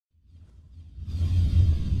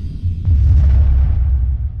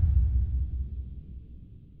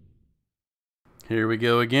Here we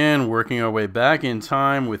go again, working our way back in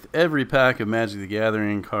time with every pack of Magic the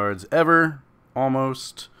Gathering cards ever,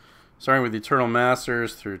 almost. Starting with Eternal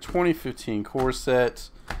Masters through 2015 core set.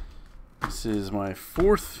 This is my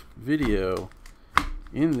fourth video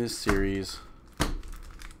in this series.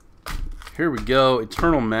 Here we go,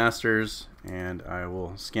 Eternal Masters, and I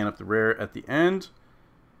will scan up the rare at the end.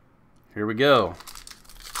 Here we go.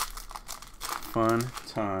 Fun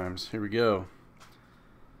times. Here we go.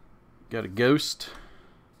 Got a Ghost,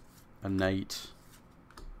 a Knight,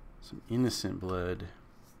 some Innocent Blood,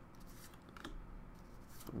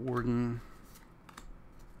 a Warden,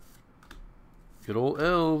 good old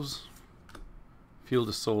Elves, Field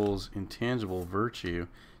of Souls, Intangible Virtue,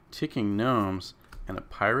 Ticking Gnomes, and a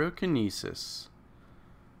Pyrokinesis.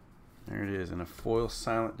 There it is, and a foil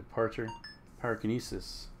Silent Departure.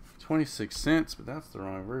 Pyrokinesis, 26 cents, but that's the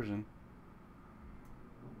wrong version.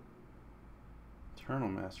 Eternal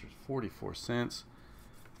Masters, 44 cents,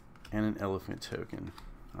 and an Elephant token.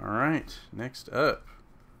 Alright, next up,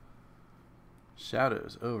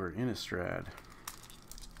 Shadows over Innistrad.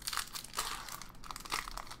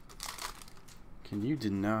 Can you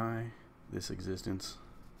deny this existence?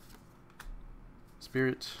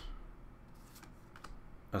 Spirit,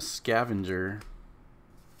 a Scavenger,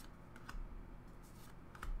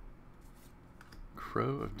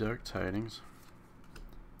 Crow of Dark Tidings,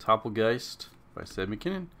 Topplegeist by Seb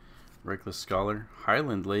McKinnon, Reckless Scholar,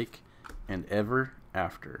 Highland Lake, and Ever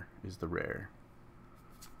After is the rare.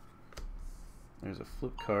 There's a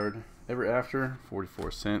flip card. Ever After, 44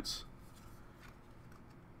 cents.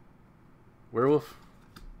 Werewolf,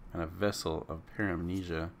 and a Vessel of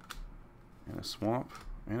Paramnesia, and a Swamp,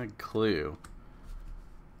 and a Clue.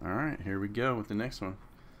 Alright, here we go with the next one.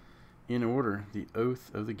 In order, the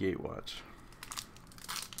Oath of the Gatewatch.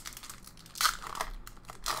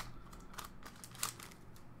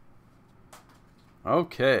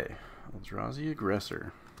 Okay, Eldrazi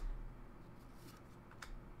Aggressor,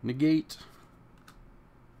 Negate,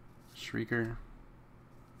 Shrieker,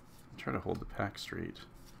 try to hold the pack straight,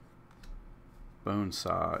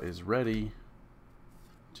 Bonesaw is ready,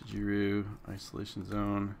 Tajiru, Isolation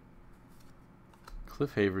Zone,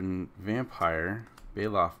 Cliffhaven Vampire,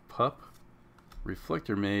 Baloth Pup,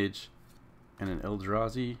 Reflector Mage, and an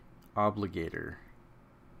Eldrazi Obligator.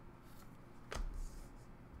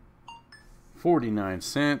 49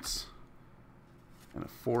 cents, and a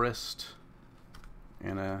Forest,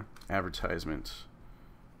 and a advertisement.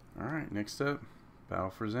 Alright, next up,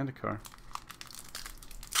 Battle for Zendikar.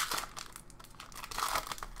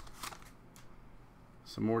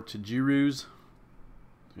 Some more Tajirus.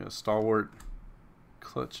 We got a Stalwart,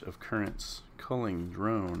 Clutch of Currents, Culling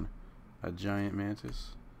Drone, a Giant Mantis,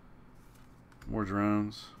 more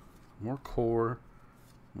drones, more core,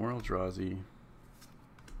 more Eldrazi,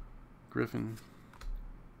 Griffin,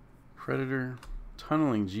 Predator,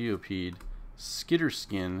 Tunneling Geopede,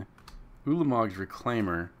 Skitterskin, Ulamog's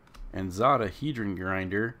Reclaimer, and Zada Hedron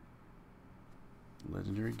Grinder,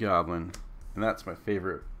 Legendary Goblin. And that's my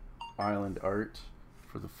favorite island art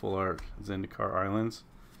for the full art Zendikar Islands.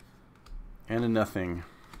 And a Nothing.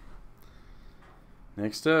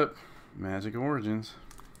 Next up, Magic Origins.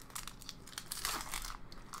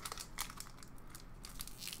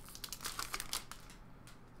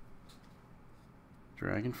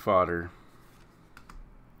 Dragon Fodder,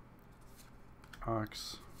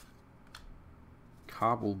 Ox,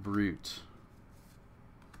 Cobble Brute,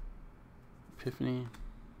 Epiphany,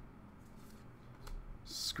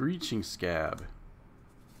 Screeching Scab,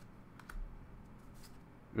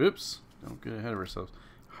 oops, don't get ahead of ourselves,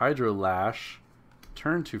 Hydro Lash,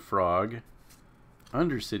 Turn to Frog,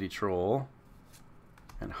 Undercity Troll,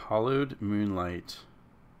 and Hollowed Moonlight,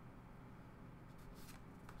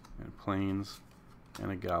 and Plains, and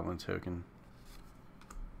a Goblin token.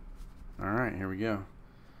 Alright, here we go.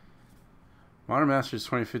 Modern Masters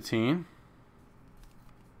 2015.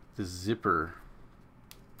 The Zipper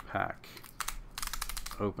pack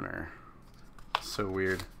opener. So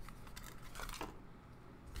weird.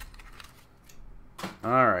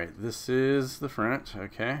 Alright, this is the front.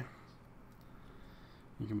 Okay.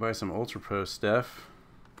 You can buy some Ultra Pro stuff.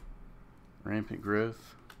 Rampant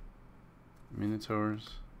Growth,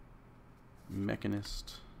 Minotaurs,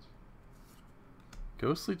 Mechanist,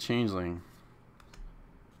 Ghostly Changeling,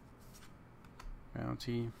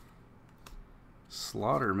 Bounty,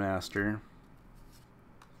 Slaughter Master,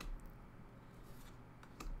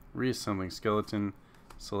 Reassembling Skeleton,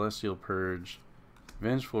 Celestial Purge,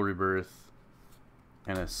 Vengeful Rebirth,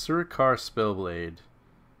 and a Surikar Spellblade.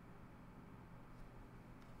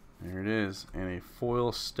 There it is, and a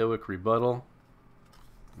foil Stoic Rebuttal.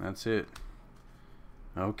 That's it.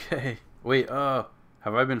 Okay, Wait, have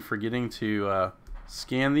I been forgetting to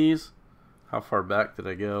scan these? How far back did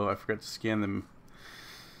I go? I forgot to scan them.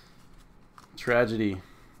 Tragedy.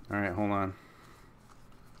 Alright, hold on.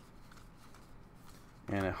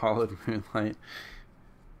 And a hollowed moonlight.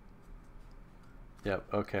 Yep,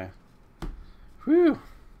 okay. Whew.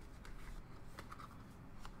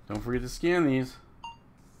 Don't forget to scan these.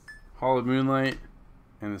 Hollowed moonlight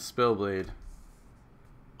and the spellblade.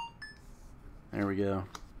 There we go.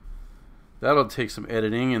 That'll take some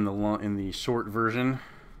editing in the short version.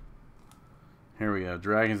 Here we go.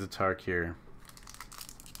 Dragons of Tarkir.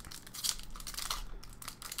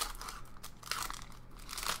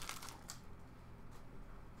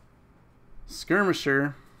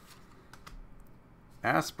 Skirmisher.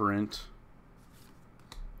 Aspirant.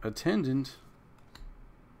 Attendant.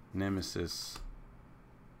 Nemesis.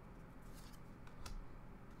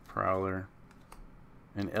 Prowler.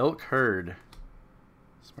 An elk herd.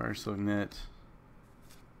 Sparse net.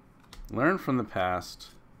 Learn from the past.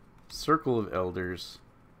 Circle of elders.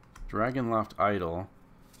 Dragonloft idol.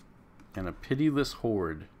 And a pitiless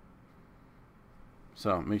horde.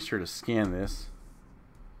 So make sure to scan this.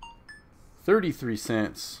 33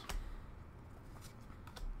 cents.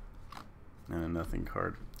 And a nothing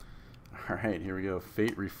card. Alright, here we go.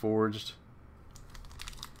 Fate Reforged.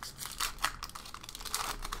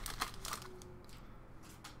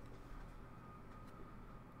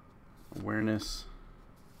 Awareness.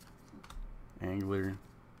 Angler.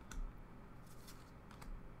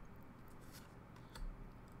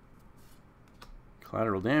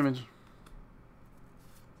 Collateral damage.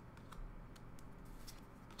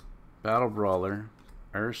 Battle Brawler.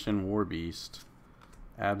 Urshan Warbeast.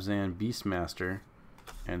 Abzan Beastmaster.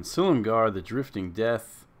 And Silumgar the Drifting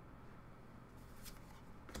Death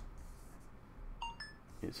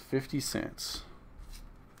is 50 cents.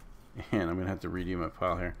 And I'm going to have to redo my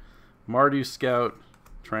pile here. Mardu Scout,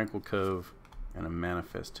 Tranquil Cove, and a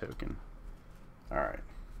Manifest token. Alright.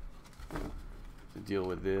 To deal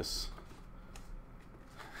with this.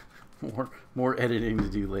 More editing to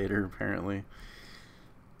do later, apparently.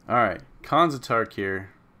 Alright. Khans of Tarkir.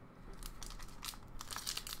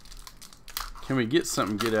 Can we get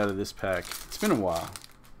something good out of this pack? It's been a while.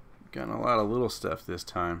 Gotten a lot of little stuff this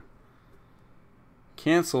time.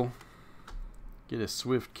 Cancel. Get a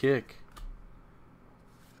swift kick.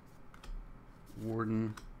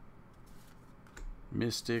 Warden.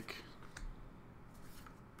 Mystic.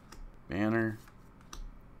 Banner.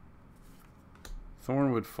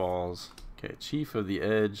 Thornwood Falls. Okay, Chief of the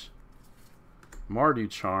Edge. Mardu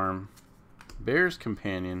Charm. Bear's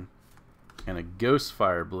Companion. And a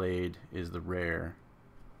Ghostfire Blade is the rare.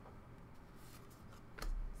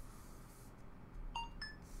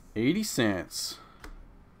 80 cents.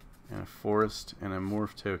 And a Forest and a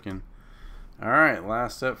Morph token. Alright,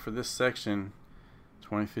 last up for this section.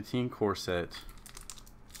 2015 core set.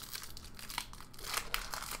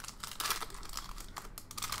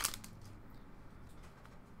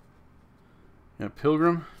 Got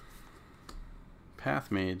Pilgrim.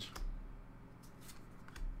 Path Mage.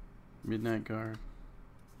 Midnight Guard.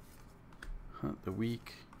 Hunt the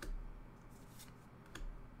Weak.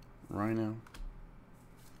 Rhino.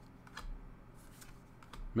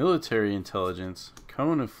 Military Intelligence.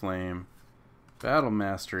 Cone of Flame. Battle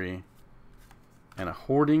Mastery. And a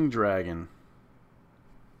Hoarding Dragon.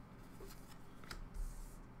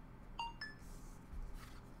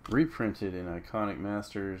 Reprinted in Iconic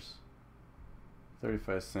Masters.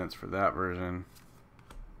 35 cents for that version.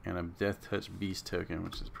 And a Death Touch Beast token,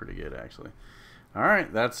 which is pretty good, actually.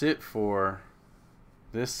 Alright, that's it for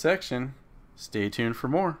this section. Stay tuned for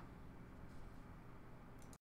more.